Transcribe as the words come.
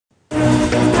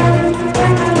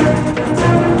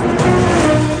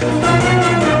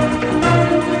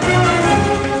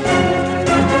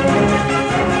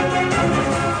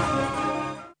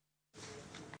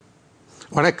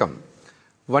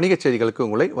வணிகச் செய்திகளுக்கு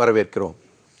உங்களை வரவேற்கிறோம்.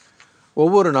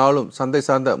 ஒவ்வொரு நாளும் சந்தை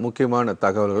சார்ந்த முக்கியமான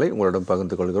தகவல்களை உங்களிடம்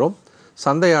பகிர்ந்து கொள்கிறோம்.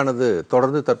 சந்தையானது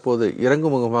தொடர்ந்து தற்போது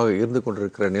இறங்குமுகமாக இருந்து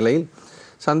கொண்டிருக்கிற நிலையில்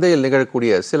சந்தையில்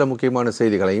நிகழக்கூடிய சில முக்கியமான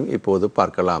செய்திகளையும் இப்போது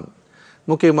பார்க்கலாம்.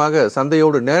 முக்கியமாக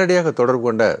சந்தையோடு நேரடியாக தொடர்பு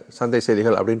கொண்ட சந்தை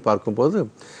செய்திகள் அப்படின்னு பார்க்கும்போது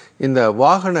இந்த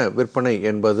வாகன விற்பனை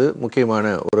என்பது முக்கியமான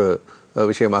ஒரு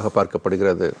விஷயமாக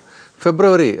பார்க்கப்படுகிறது.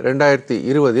 பிப்ரவரி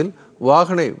 2020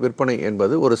 வாகன விற்பனை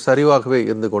என்பது ஒரு சரிவாகவே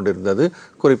இருந்து கொண்டிருந்தது.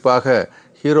 குறிப்பாக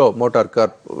ஹீரோ மோட்டார்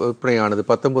கார் விற்பனையானது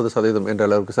 19% என்ற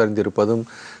அளவுக்கு சரிந்திருப்பதும்,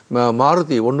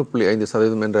 மாருதி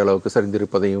 1.5% என்ற அளவுக்கு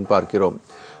சரிந்திருப்பதையும் பார்க்கிறோம்.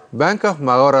 பேங்க் ஆஃப்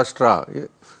மகாராஷ்டிரா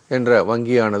என்ற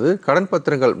வங்கியானது கடன்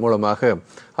பத்திரங்கள் மூலமாக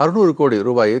 600 கோடி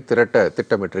ரூபாயை திரட்ட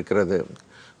திட்டமிட்டிருக்கிறது.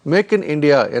 மேக் இன்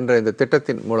இந்தியா என்ற இந்த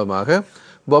திட்டத்தின் மூலமாக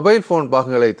மொபைல் போன்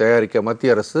பாகங்களை தயாரிக்க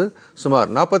மத்திய அரசு சுமார்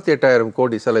 48,000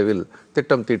 கோடி செலவில்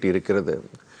திட்டம் தீட்டியிருக்கிறது.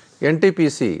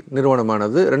 என்டிபிசி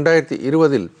நிறுவனமானது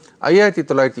 2020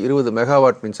 5,920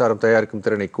 மெகாவாட் மின்சாரம் தயாரிக்கும்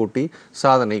திறனை கூட்டி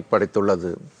சாதனை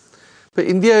படைத்துள்ளது. இப்போ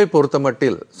இந்தியாவை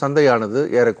பொறுத்தமட்டில் சந்தையானது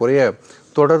ஏறக்குறைய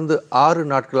தொடர்ந்து 6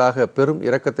 நாட்களாக பெரும்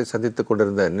இறக்கத்தை சந்தித்து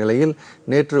கொண்டிருந்த நிலையில்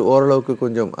நேற்று ஓரளவுக்கு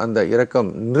கொஞ்சம் அந்த இறக்கம்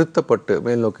நிறுத்தப்பட்டு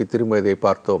மேல் நோக்கி திரும்பியதை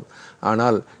பார்த்தோம்.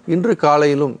 ஆனால் இன்று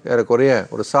காலையிலும் ஏறக்குறைய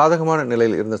ஒரு சாதகமான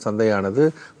நிலையில் இருந்த சந்தையானது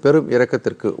பெரும்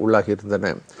இறக்கத்திற்கு உள்ளாகி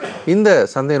இருந்தன. இந்த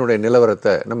சந்தையினுடைய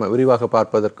நிலவரத்தை நம்ம விரிவாக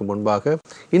பார்ப்பதற்கு முன்பாக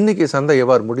இன்னைக்கு சந்தை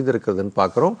எவ்வாறு முடிந்திருக்கிறதுன்னு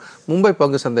பார்க்குறோம். மும்பை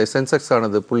பங்கு சந்தை சென்செக்ஸ்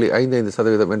ஆனது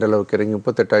 0.55% என்ற அளவுக்கு இறங்கி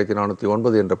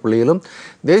 38,409 என்ற புள்ளியிலும்,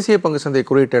 தேசிய பங்கு சந்தை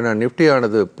குறியீட்டான நிப்டி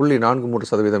ஆனது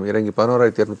 0.43% இறங்கி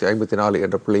 11,254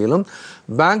 என்ற புள்ளியிலும்,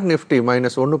 பேங்க் நிப்டி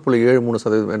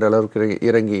 -1.73% என்ற அளவுக்கு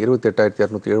இறங்கி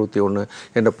 28,271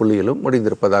 என்ற புள்ளியிலும்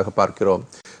முடிந்திருப்பதாக பார்க்கிறோம்.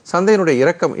 சந்தையினுடைய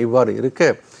இறக்கம் இவ்வாறு இருக்க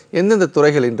எந்தெந்த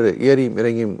துறைகள் இன்று ஏறியும்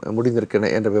இறங்கியும்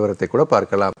முடிந்திருக்கின்றன என்ற விவரத்தை கூட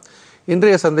பார்க்கலாம்.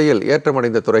 இன்றைய சந்தையில்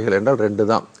ஏற்றமடைந்த துறைகள் என்றால் 2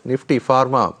 தான். நிப்டி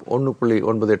ஃபார்மா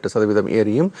 1.98%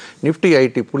 ஏறியும், நிப்டி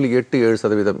ஐடி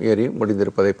 0.87% ஏறியும்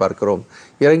முடிந்திருப்பதை பார்க்கிறோம்.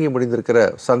 இறங்கி முடிந்திருக்கிற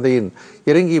சந்தையின்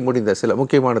இறங்கி முடிந்த சில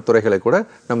முக்கியமான துறைகளை கூட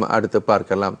நம்ம அடுத்து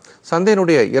பார்க்கலாம்.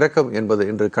 சந்தையினுடைய இறக்கம் என்பது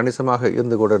இன்று கணிசமாக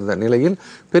இருந்து கொண்டிருந்த நிலையில்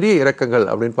பெரிய இறக்கங்கள்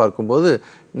அப்படின்னு பார்க்கும்போது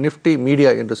நிப்டி மீடியா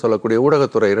என்று சொல்லக்கூடிய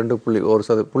ஊடகத்துறை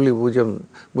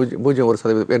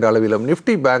 2.01% என்ற அளவிலும்,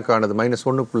 நிப்டி பேங்க் ஆனது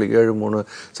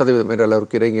 -1.73% என்ற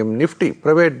அளவிற்கு இறங்கியும், நிப்டி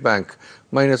பிரைவேட் பேங்க்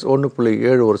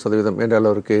 -1.71% என்ற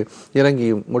அளவிற்கு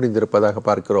இறங்கியும் முடிந்திருப்பதாக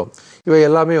பார்க்கிறோம். இவை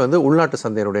எல்லாமே உள்நாட்டு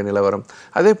சந்தையினுடைய நிலவரம்.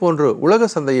 அதே போன்று உலக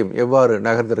சந்தையும் எவ்வாறு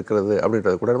நகர்ந்திருக்கிறது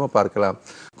அப்படின்றத கூட நம்ம பார்க்கலாம்.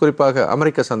 குறிப்பாக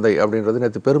அமெரிக்க சந்தை அப்படின்றது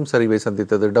நேற்று பெரும் சரிவை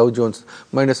சந்தித்தது. டவ் ஜோன்ஸ்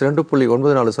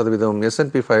 -2.94%,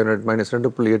 S&P 500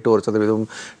 -2.81%,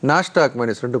 நாஸ்டாக்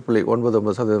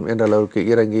 -2.99% என்ற அளவுக்கு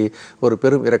இறங்கி ஒரு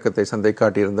பெரும் இறக்கத்தை சந்தை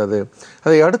காட்டியிருந்தது.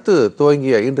 அதை அடுத்து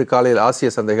துவங்கிய இன்று காலையில் ஆசிய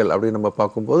சந்தைகள் அப்படின்னு நம்ம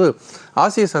பார்க்கும்போது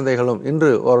ஆசிய சந்தைகளும்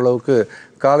இன்று ஓரளவுக்கு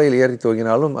காலையில் ஏறி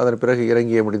துவங்கினாலும் அதன் பிறகு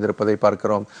இறங்கிய முடிந்திருப்பதை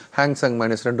பார்க்கிறோம். ஹாங்சங்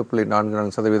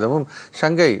 -2.44%,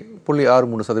 ஷங்கை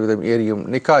 0.63% ஏறியும்,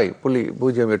 நிக்காய்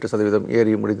 0.08%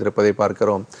 ஏறியும் முடிந்திருப்பதை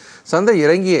பார்க்கிறோம். சந்தை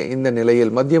இறங்கிய இந்த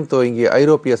நிலையில் மதியம் துவங்கிய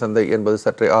ஐரோப்பிய சந்தை என்பது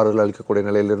சற்றே ஆறுதல் அளிக்கக்கூடிய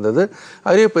நிலையில் இருந்தது.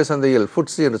 ஐரோப்பிய சந்தையில்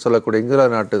ஃபுட்ஸி என்று சொல்லக்கூடிய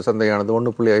இங்கிலாந்து நாட்டு சந்தையானது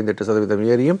 1.58%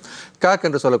 ஏறியும், காக்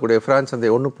என்று சொல்லக்கூடிய பிரான்ஸ்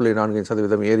சந்தை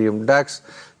 1.45% ஏறியும், டாக்ஸ்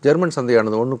ஜெர்மன்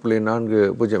சந்தையானது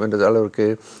 1.40 என்ற அளவிற்கு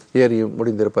ஏறியும்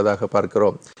முடிந்திருப்பதாக பார்க்கிறோம்.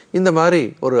 இந்த மாதிரி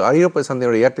ஒரு ஐரோப்பிய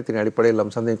சந்தையுடைய ஏற்றத்தின் அடிப்படையில்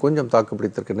நம் சந்தை கொஞ்சம் தாக்கு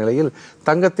பிடித்திருக்கிற நிலையில்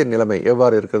தங்கத்தின் நிலைமை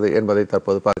எவ்வாறு இருக்கிறது என்பதை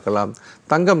தற்போது பார்க்கலாம்.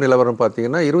 தங்கம் நிலவரம்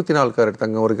பார்த்தீங்கன்னா 24 கேரட்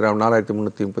தங்கம் 1 கிராம்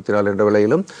 4,334 என்ற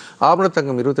விலையிலும், ஆபண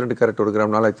தங்கம் 22 கேரட் 1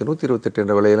 கிராம் 4,128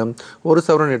 என்ற விலையிலும், 1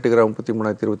 சவரன் 8 கிராம்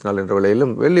 33,024 என்ற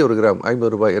விலையிலும், வெள்ளி 1 கிராம்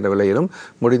 50 ரூபாய் என்ற விலையிலும்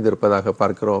முடிந்திருப்பதாக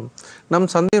பார்க்கிறோம். நம்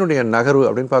சந்தையினுடைய நகர்வு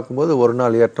அப்படின்னு பார்க்கும்போது ஒரு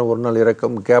நாள் ஏற்றம், ஒரு நாள்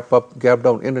இறக்கம், கேப் அப், கேப்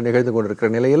டவுன் என்று நிகழ்ந்து கொண்டிருக்கிற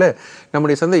நிலையில்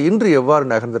நம்முடைய சந்தை இன்று எவ்வாறு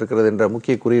நகர்ந்திருக்கிறது என்ற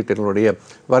முக்கிய குறியீட்டினுடைய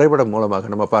வரைபடம் மூலமாக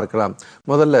நம்ம பார்க்கலாம்.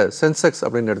 முதல்ல சென்செக்ஸ்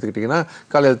அப்படின்னு எடுத்துக்கிட்டிங்கன்னா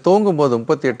காலையில் துவங்கும் போது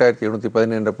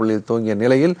 38,717 என்ற புள்ளியில் துவங்கிய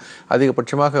நிலையில்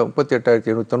அதிகபட்சமாக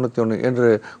 38,791 என்று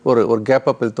ஒரு கேப்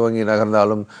அப்பில் துவங்கி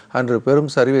நகர்ந்தாலும் அன்று பெரும்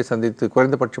சரிவை சந்தித்து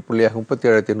குறைந்தபட்ச புள்ளியாக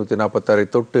 37,846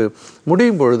 தொட்டு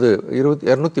முடியும் பொழுது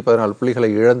 214 புள்ளிகளை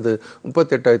இழந்து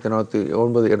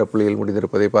 38,409 என்ற புள்ளியில்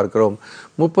முடிந்திருப்பதை பார்க்கிறோம்.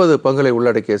 30 பங்குகளை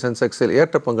உள்ளடக்கிய சென்செக்ஸில்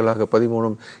ஏற்ற பங்குகளாக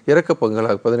 13 இறக்க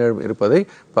பங்குகளாக 17 இருப்பதை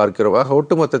பார்க்கிறோம். ஆக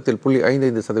ஒட்டுமொத்தத்தில்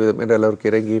 0.55% என்ற அளவிற்கு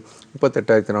இறங்கி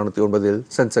 38,409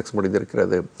 சென்செக்ஸ்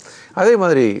முடிந்திருக்கிறது. அதே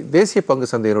மாதிரி தேசிய பங்கு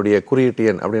சந்தையினுடைய குறியீட்டு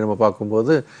எண் அப்படின்னு நம்ம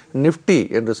பார்க்கும்போது நிப்டி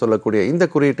என்று சொல்லக்கூடிய இந்த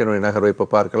குறியீட்டினுடைய நகர்வை இப்போ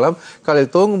பார்க்கலாம்.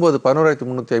 காலையில் துவங்கும்போது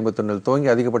 11,351 துவங்கி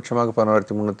அதிகபட்சமாக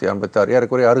 11,356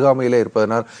 ஏறக்குறைய அருகாமையிலே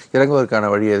இருப்பதனால் இறங்குவதற்கான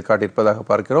வழியை காட்டியிருப்பதாக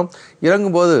பார்க்கிறோம்.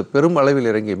 இறங்கும்போது பெரும் அளவில்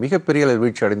இறங்கி மிகப்பெரிய அளவில்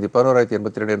வீழ்ச்சி அடைந்து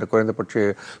 11,082 என்ற குறைந்தபட்ச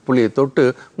புள்ளியை தொட்டு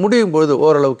முடியும் பொழுது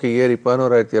ஓரளவுக்கு ஏறி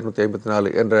 11,254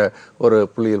 என்ற ஒரு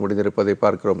புள்ளியில் முடிந்திருப்பதை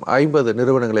பார்க்கிறோம். 50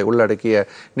 நிறுவனங்களை உள்ளடக்கிய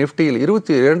நிஃப்டியில்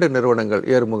 22 நிறுவனங்கள்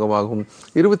ஏறுமுகமாகவும்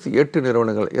 28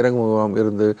 நிறுவனங்கள் இறங்குமுகமாகவும்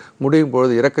இருந்து முடியும்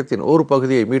பொழுது இறக்கத்தின் ஒரு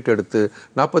பகுதியை மீட்டெடுத்து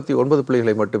 49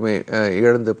 புள்ளிகளை மட்டுமே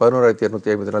இழந்து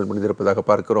 11,250 நாள் முடிந்திருப்பதாக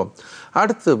பார்க்கிறோம்.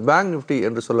 அடுத்து பேங்க் நிஃப்டி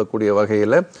என்று சொல்லக்கூடிய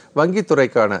வகையில்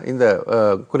வங்கித்துறைக்கான இந்த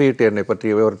குறியீட்டு எண்ணை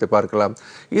பற்றிய விவரத்தை பார்க்கலாம்.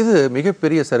 இது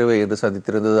மிகப்பெரிய சரிவை என்று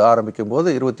சந்தித்திருந்தது. ஆரம்பிக்கும் போது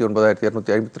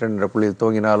 29,252 என்ற புள்ளியில்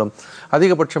துவங்கினாலும்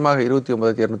அதிகபட்சமாக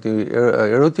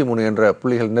 29,273 என்ற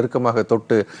புள்ளிகள் நெருக்கமாக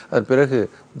தொட்டு அதன் பிறகு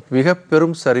மிக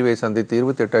பெரும் சரிவை சந்தித்து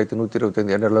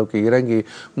 28,125 என்ற அளவுக்கு இறங்கி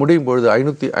முடியும் பொழுது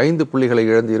 505 புள்ளிகளை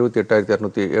இழந்து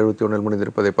 28,271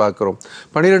 முடிந்திருப்பதை பார்க்கிறோம்.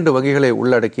 12 வங்கிகளை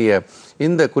உள்ளடக்கிய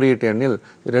இந்த குறியீட்டு எண்ணில்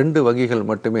 2 வங்கிகள்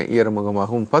மட்டுமே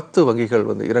ஏறுமுகமாகவும் 10 வங்கிகள்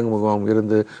இறங்குமுகமாகவும்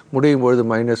இருந்து முடியும் பொழுது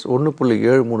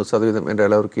 -1.73% என்ற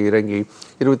அளவிற்கு இறங்கி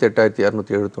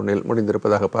 28,671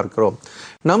 முடிந்திருப்பதாக பார்க்கிறோம்.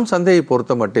 நம் சந்தையை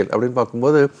பொறுத்த மட்டில் அப்படின்னு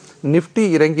பார்க்கும்போது நிஃப்டி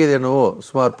இறங்கியது என்னவோ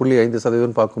சுமார்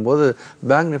 0.5% பார்க்கும்போது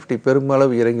பேங்க் நிஃப்டி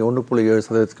பெருமளவு இறங்கி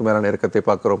 1.7%க்கு மேலான இறக்கத்தை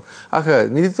பார்க்கிறோம். ஆக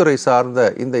நிதித்துறை சார்ந்த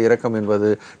இந்த இறக்கம் என்பது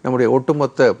நம்முடைய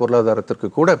ஒட்டுமொத்த பொருளாதாரத்திற்கு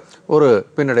கூட ஒரு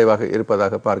பின்னடைவாக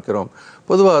இருப்பதாக பார்க்கிறோம்.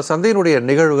 பொதுவாக சந்தையினுடைய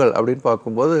நிகழ்வுகள் அப்படின்னு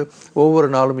பார்க்கும்போது ஒவ்வொரு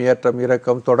நாளும் ஏற்றம்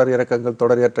இறக்கம் தொடர் இறக்கங்கள்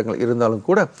தொடர் ஏற்றங்கள் இருந்தாலும்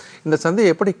கூட இந்த சந்தையை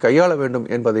எப்படி கையாள வேண்டும்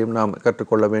என்பதையும் நாம்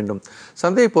கற்றுக்கொள்ள வேண்டும்.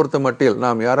 சந்தையை பொறுத்த மட்டில்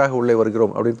நாம் யாராக உள்ளே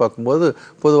வருகிறோம் அப்படின்னு பார்க்கும்போது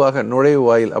பொதுவாக நுழைவு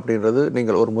வாயில் அப்படின்றது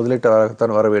நீங்கள் ஒரு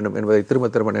முதலீட்டாளராகத்தான் வர வேண்டும் என்பதை திரும்ப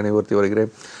திரும்ப நினைவுறுத்தி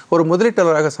வருகிறேன். ஒரு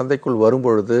முதலீட்டாளராக சந்தைக்குள்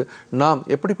வரும்பொழுது நாம்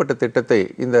எப்படிப்பட்ட திட்டத்தை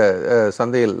இந்த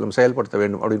சந்தையில் செயல்படுத்த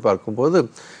வேண்டும் அப்படின்னு பார்க்கும்போது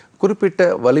குறிப்பிட்ட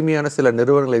வலிமையான சில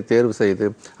நிறுவனங்களை தேர்வு செய்து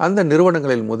அந்த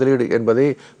நிறுவனங்களில் முதலீடு என்பதை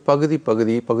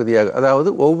பகுதியாக அதாவது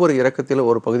ஒவ்வொரு இறக்கத்திலும்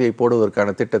ஒரு பகுதியை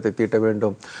போடுவதற்கான திட்டத்தை தீட்ட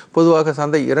வேண்டும். பொதுவாக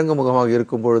சந்தை இறங்குமுகமாக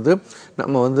இருக்கும் பொழுது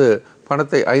நம்ம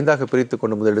பணத்தை 5ஆக பிரித்து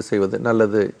கொண்டு முதலீடு செய்வது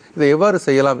நல்லது. இதை எவ்வாறு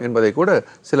செய்யலாம் என்பதை கூட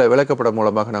சில விளக்கப்படம்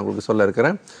மூலமாக நான் உங்களுக்கு சொல்ல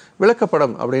இருக்கிறேன்.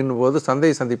 விளக்கப்படம் அப்படின்னும் போது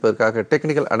சந்தையை சந்திப்பதற்காக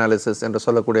டெக்னிக்கல் அனாலிசிஸ் என்று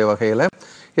சொல்லக்கூடிய வகையில்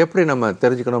எப்படி நம்ம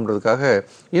தெரிஞ்சுக்கணுன்றதுக்காக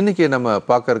இன்னைக்கு நம்ம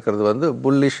பார்க்க இருக்கிறது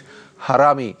புல்லிஷ்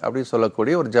ஹராமி அப்படின்னு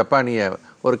சொல்லக்கூடிய ஒரு ஜப்பானிய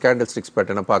ஒரு கேண்டில் ஸ்டிக்ஸ்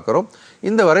பேட்டர்னை பார்க்குறோம்.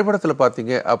 இந்த வரைபடத்தில்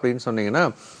பார்த்தீங்க அப்படின்னு சொன்னீங்கன்னா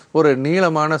ஒரு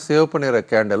நீளமான சிவப்பு நிற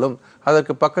கேண்டலும்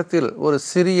அதற்கு பக்கத்தில் ஒரு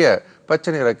சிறிய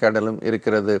பச்சை நிற கேண்டலும்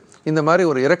இருக்கிறது. இந்த மாதிரி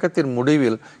ஒரு இறக்கத்தின்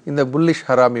முடிவில் இந்த புல்லிஷ்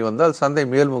ஹராமி வந்தால் சந்தை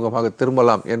மேல்முகமாக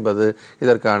திரும்பலாம் என்பது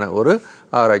இதற்கான ஒரு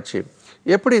ஆராய்ச்சி.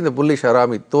 எப்படி இந்த புல்லிஷ்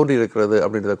ஹராமி தோன்றி இருக்கிறது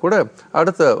அப்படின்றத கூட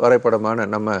அடுத்த வரைபடமான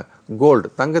நம்ம கோல்டு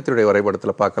தங்கத்தினுடைய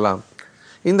வரைபடத்தில் பார்க்கலாம்.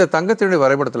 இந்த தங்கத்தினுடைய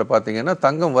வரைபடத்தில் பார்த்தீங்கன்னா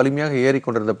தங்கம் வலிமையாக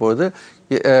ஏறிக்கொண்டிருந்த பொழுது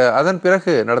அதன்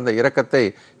பிறகு நடந்த இறக்கத்தை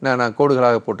நான்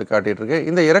கோடுகளாக போட்டு காட்டிட்டு இருக்கேன்.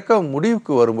 இந்த இறக்கம்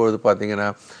முடிவுக்கு வரும்பொழுது பார்த்தீங்கன்னா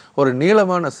ஒரு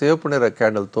நீளமான சிவப்பு நிற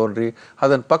கேண்டில் தோன்றி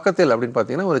அதன் பக்கத்தில் அப்படின்னு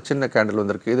பார்த்தீங்கன்னா ஒரு சின்ன கேண்டில்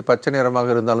வந்திருக்கு. இது பச்சை நிறமாக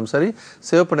இருந்தாலும் சரி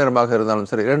சிவப்பு நிறமாக இருந்தாலும்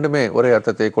சரி ரெண்டுமே ஒரே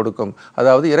அர்த்தத்தை கொடுக்கும்.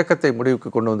 அதாவது இறக்கத்தை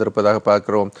முடிவுக்கு கொண்டு வந்திருப்பதாக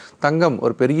பார்க்கிறோம். தங்கம்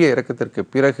ஒரு பெரிய இறக்கத்திற்கு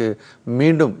பிறகு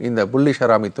மீண்டும் இந்த புல்லிஷ்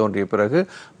ஹராமி தோன்றிய பிறகு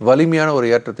வலிமையான ஒரு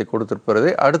ஏற்றத்தை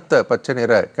கொடுத்திருப்பதை அடுத்த பச்சை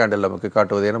நிற கேண்டில் நமக்கு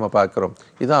காட்டுவதை நம்ம பார்க்கிறோம்.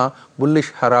 இதுதான்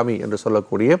புல்லிஷ் ஹராமி என்று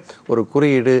சொல்லக்கூடிய ஒரு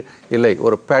குறியீடு இல்லை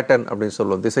ஒரு பேட்டர்ன் அப்படின்னு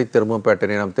சொல்லுவோம். திசை திரும்பும்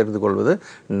பேட்டர்னை நாம் தெரிந்து கொள்வது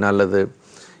நல்லது.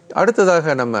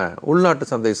 அடுத்ததாக நம்ம உள்நாட்டு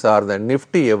சந்தை சார்ந்த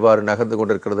நிஃப்டி எவ்வாறு நகர்ந்து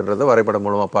கொண்டிருக்கிறதுன்றதை வரைபடம்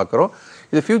மூலமாக பார்க்குறோம்.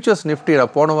 இது ஃபியூச்சர்ஸ் நிஃப்டி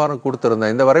நான் போன வாரம்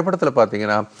கொடுத்துருந்தேன். இந்த வரைபடத்தில்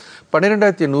பார்த்தீங்கன்னா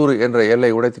 12,100 என்ற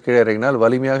எல்லை உடைத்து கீழே இறங்கினால்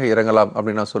வலிமையாக இறங்கலாம்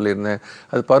அப்படின்னு நான் சொல்லியிருந்தேன்.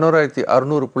 அது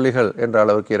 11,600 புள்ளிகள் என்ற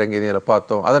அளவுக்கு இறங்கி இதில்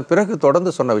பார்த்தோம். அதன் பிறகு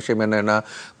தொடர்ந்து சொன்ன விஷயம் என்னென்னா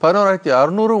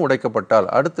 11,600 உடைக்கப்பட்டால்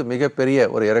அடுத்து மிகப்பெரிய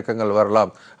ஒரு இறக்கங்கள்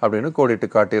வரலாம் அப்படின்னு கோடிட்டு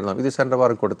காட்டியிருந்தோம். இது சென்ற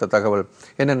வாரம் கொடுத்த தகவல்.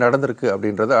 என்ன நடந்திருக்கு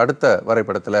அப்படின்றத அடுத்த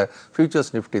வரைபடத்தில்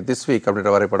ஃபியூச்சர்ஸ் நிஃப்டி திஸ் வீக்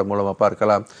அப்படின்ற வரைபடம் மூலமாக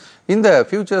பார்க்கலாம். இந்த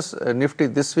ஃபியூச்சர்ஸ் நிஃப்டி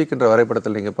திஸ் வீக் என்ற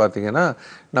வரைபடத்தில் நீங்கள் பார்த்தீங்கன்னா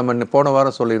நம்ம போன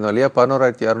வாரம் சொல்லியிருந்தோம் இல்லையா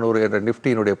 11,600 என்ற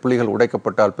நிஃப்டியினுடைய புள்ளிகள்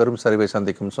உடைக்கப்பட்டால் பெரும் சரிவை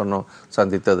சந்திக்கும் சொன்னோம்.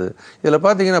 சந்தித்தது. இதில்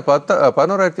பார்த்தீங்கன்னா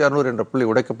 11,600 என்ற புள்ளி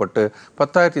உடைக்கப்பட்டு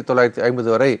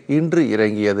 10,950 வரை இன்று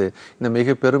இறங்கியது. இந்த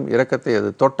மிக பெரும் இறக்கத்தை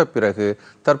அது தொட்ட பிறகு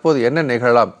தற்போது என்ன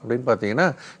நிகழலாம் அப்படின்னு பார்த்தீங்கன்னா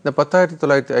இந்த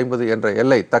 10,950 என்ற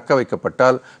எல்லை தக்க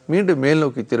வைக்கப்பட்டால் மீண்டும் மேல்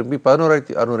நோக்கி திரும்பி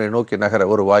 11,600 நோக்கி நகர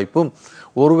ஒரு வாய்ப்பும்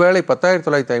ஒருவேளை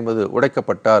 10,950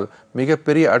 உடைக்கப்பட்டால்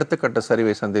மிகப்பெரிய அடுத்த கட்ட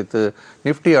சரிவை சந்தித்து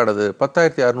நிஃப்டியானது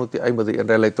 10,650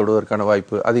 என்ற எல்லை தொடுவதற்கான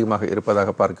வாய்ப்பு அதிகமாக இருப்பதாக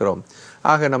பார்க்கிறோம்.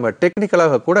 ஆக நம்ம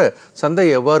டெக்னிக்கலாக கூட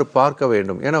சந்தையை எவ்வாறு பார்க்க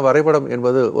வேண்டும், ஏன்னா வரைபடம்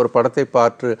என்பது ஒரு படத்தை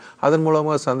பார்த்து அதன்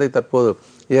மூலமாக சந்தை தற்போது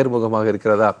ஏர்முகமாக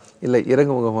இருக்கிறதா இல்லை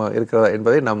இறங்குமுகமாக இருக்கிறதா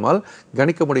என்பதை நம்மால்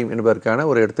கணிக்க முடியும் என்பதற்கான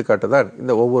ஒரு எடுத்துக்காட்டு தான்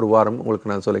இந்த ஒவ்வொரு வாரம்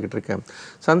உங்களுக்கு நான் சொல்லிக்கிட்டு இருக்கேன்.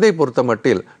 சந்தை பொறுத்த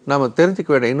மட்டில் நாம் தெரிஞ்சுக்க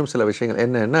வேண்டிய இன்னும் சில விஷயங்கள்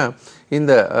என்னன்னா,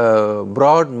 இந்த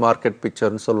பிராட் மார்க்கெட்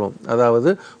பிக்சர்னு சொல்லுவோம். அதாவது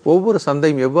ஒவ்வொரு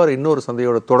சந்தையும் எவ்வாறு இன்னொரு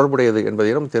சந்தையோடு தொடர்புடையது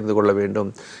என்பதை நாம் தெரிந்து கொள்ள வேண்டும்.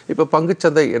 இப்போ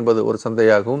பங்குச்சந்தை என்பது ஒரு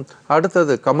சந்தையாகவும்,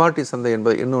 அடுத்தது கமாடிட்டி சந்தை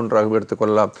என்பது இன்னொன்றாகவும்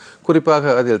எடுத்துக்கொள்ளலாம்.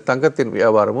 குறிப்பாக அதில் தங்கத்தின்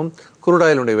வியாபாரமும்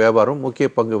குருடாயிலுடைய வியாபாரம் முக்கிய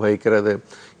பங்கு வகிக்கிறது.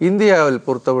 இந்தியாவில்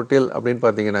பொறுத்தவற்றில் அப்படின்னு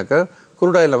பார்த்தீங்கன்னாக்கா,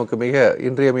 குருடாயில் நமக்கு மிக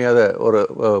இன்றியமையாத ஒரு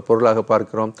பொருளாக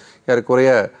பார்க்கிறோம்.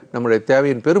 ஏறக்குறைய நம்முடைய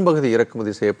தேவையின் பெரும்பகுதி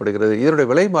இறக்குமதி செய்யப்படுகிறது. இதனுடைய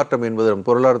விலை மாற்றம் என்பது நம்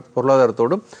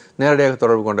பொருளாதாரத்தோடும் நேரடியாக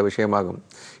தொடர்பு கொண்ட விஷயமாகும்.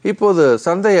 இப்போது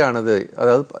சந்தையானது,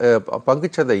 அதாவது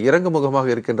பங்குச்சந்தை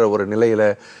இறங்குமுகமாக இருக்கின்ற ஒரு நிலையில்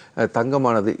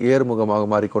தங்கமானது ஏறுமுகமாக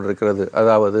மாறிக்கொண்டிருக்கிறது.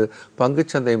 அதாவது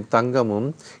பங்குச்சந்தையும் தங்கமும்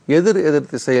எதிர்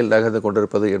திசையில் நகர்ந்து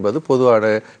கொண்டிருப்பது என்பது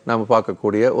பொதுவான நாம்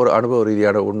பார்க்கக்கூடிய ஒரு அனுபவ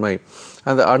ரீதியான உண்மை.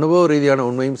 அந்த அனுபவ ரீதியான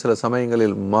உண்மையும் சில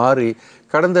சமயங்களில் மாறி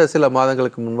கடந்த சில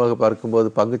மாதங்களுக்கு முன்பாக பார்க்கும்போது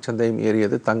பங்குச்சந்தையும்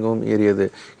ஏறியது, தங்கமும் ஏறியது.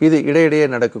 இது இடையிடையே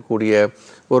நடக்கக்கூடிய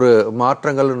ஒரு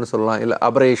மாற்றங்கள்னு சொல்லலாம், இல்லை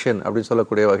அபரேஷன் அப்படின்னு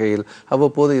சொல்லக்கூடிய வகையில்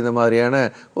அவ்வப்போது இந்த மாதிரியான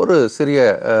ஒரு சிறிய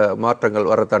மாற்றங்கள்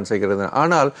வரத்தான் செய்கிறது.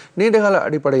 ஆனால் நீண்டகால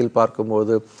அடிப்படையில்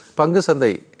பார்க்கும்போது பங்கு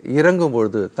சந்தை இறங்கும்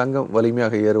பொழுது தங்கம்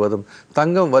வலிமையாக ஏறுவதும்,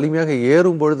 தங்கம் வலிமையாக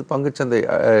ஏறும் பொழுது பங்குச்சந்தை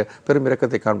பெரும்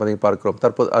இறக்கத்தை காண்பதையும் பார்க்கிறோம்.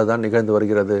 தற்போது அதுதான் நிகழ்ந்து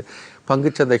வருகிறது.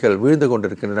 பங்குச்சந்தைகள் வீழ்ந்து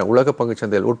கொண்டிருக்கின்றன, உலக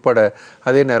பங்குச்சந்தைகள் உட்பட.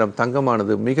 அதே நேரம்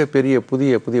தங்கமானது மிகப்பெரிய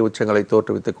புதிய உச்சங்களை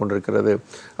தோற்றுவித்துக் கொண்டிருக்கிறது.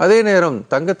 அதே நேரம்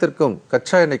தங்கத்திற்கும்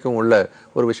கச்சா எண்ணெய்க்கும் உள்ள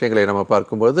ஒரு விஷயங்களை நம்ம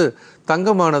பார்க்கும்போது,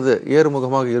 தங்கமானது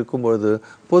ஏறுமுகமாக இருக்கும்பொழுது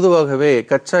பொதுவாகவே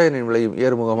கச்சா எண்ணெய் விலையும்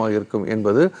ஏறுமுகமாக இருக்கும்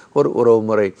என்பது ஒரு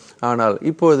உறவுமுறை. ஆனால்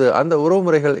இப்பொழுது அந்த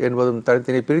உறவுமுறைகள் என்பதும்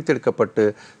தனித்தனி பிரித்தெடுக்கப்பட்டு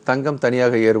தங்கம்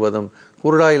தனியாக ஏறுவதும்,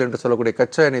 குருடாயில் என்று சொல்லக்கூடிய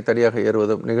கச்சா எண்ணெய் தனியாக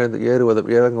ஏறுவதும்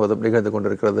இறங்குவதும் நிகழ்ந்து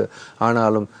கொண்டிருக்கிறது.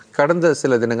 ஆனாலும் கடந்த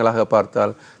சில தினங்களாக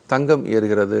பார்த்தால் தங்கம்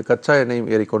ஏறுகிறது, கச்சா எண்ணெயும்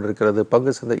ஏறிக்கொண்டிருக்கிறது,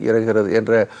 பங்கு சந்தை இறங்குகிறது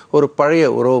என்ற ஒரு பழைய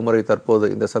உறவு முறை தற்போது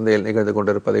இந்த சந்தையில் நிகழ்ந்து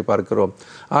கொண்டிருப்பதை பார்க்கிறோம்.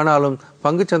 ஆனாலும்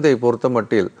பங்குச்சந்தையை பொறுத்த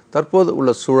மட்டில் தற்போது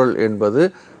உள்ள சூழல் என்பது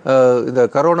இந்த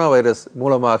கரோனா வைரஸ்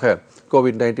மூலமாக,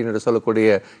 COVID-19 என்று சொல்லக்கூடிய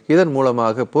இதன்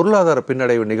மூலமாக பொருளாதார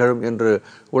பின்னடைவு நிகழும் என்று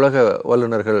உலக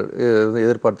வல்லுநர்கள்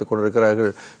எதிர்பார்த்து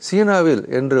கொண்டிருக்கிறார்கள். சீனாவில்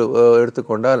என்று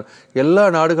எடுத்துக்கொண்டால் எல்லா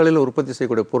நாடுகளிலும் உற்பத்தி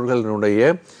செய்யக்கூடிய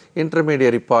பொருட்களினுடைய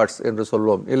இன்டர்மீடியரி பார்ட்ஸ் என்று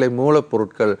சொல்வோம், இல்லை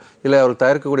மூலப்பொருட்கள், இல்லை அவர்கள்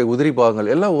தயாரிக்கக்கூடிய உதிரி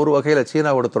பாகங்கள் எல்லாம் ஒரு வகையில்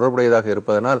சீனாவோட தொடர்புடையதாக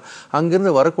இருப்பதனால்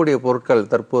அங்கிருந்து வரக்கூடிய பொருட்கள்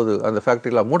தற்போது அந்த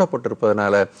ஃபேக்டரிகளாக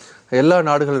மூடப்பட்டிருப்பதனால எல்லா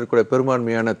நாடுகளில் இருக்கக்கூடிய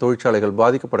பெரும்பான்மையான தொழிற்சாலைகள்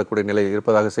பாதிக்கப்படக்கூடிய நிலையில்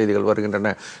இருப்பதாக செய்திகள் வருகின்றன.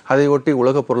 அதை ஒட்டி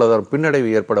உலக பொருளாதாரம் பின்னடைவு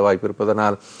ஏற்பட வாய்ப்பு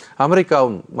இருப்பதனால்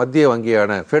அமெரிக்காவும் மத்திய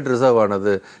வங்கியான ஃபெட் ரிசர்வ்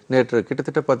ஆனது நேற்று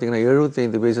கிட்டத்தட்ட பார்த்தீங்கன்னா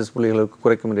 75 பேசிஸ் புள்ளிகளுக்கு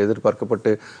குறைக்கும் என்று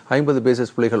எதிர்பார்க்கப்பட்டு 50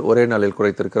 பேசிஸ் புள்ளிகள் ஒரே நாளில்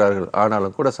குறைத்திருக்கிறார்கள்.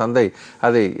 ஆனாலும் கூட சந்தை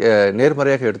அதை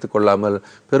நேர்மறையாக எடுத்துக்கொள்ளாமல்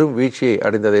பெரும் வீழ்ச்சியை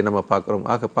அடைந்ததை நம்ம பார்க்கிறோம்.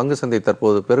 ஆக பங்கு சந்தை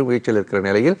தற்போது பெரும் வீழ்ச்சியில் இருக்கிற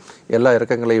நிலையில் எல்லா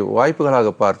இறக்கங்களையும்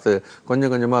வாய்ப்புகளாக பார்த்து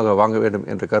கொஞ்சம் கொஞ்சமாக வாங்க வேண்டும்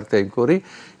என்ற கருத்தையும் கூறி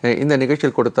இந்த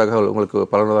நிகழ்ச்சியில் கொடுத்த தகவல் உங்களுக்கு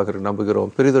பலனதாக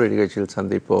நம்புகிறோம். பிரிதுரை நிகழ்ச்சியில்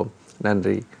சந்திப்போம்.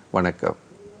 நன்றி, வணக்கம்.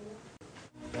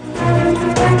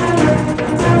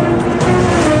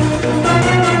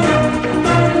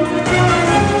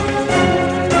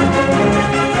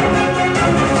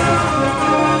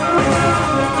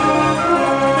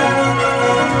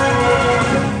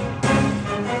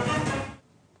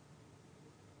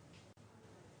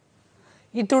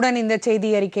 இத்துடன் இந்த செய்தி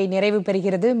அறிக்கை நிறைவு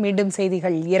பெறுகிறது. மீண்டும்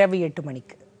செய்திகள் இரவு 8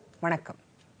 மணிக்கு. வணக்கம்.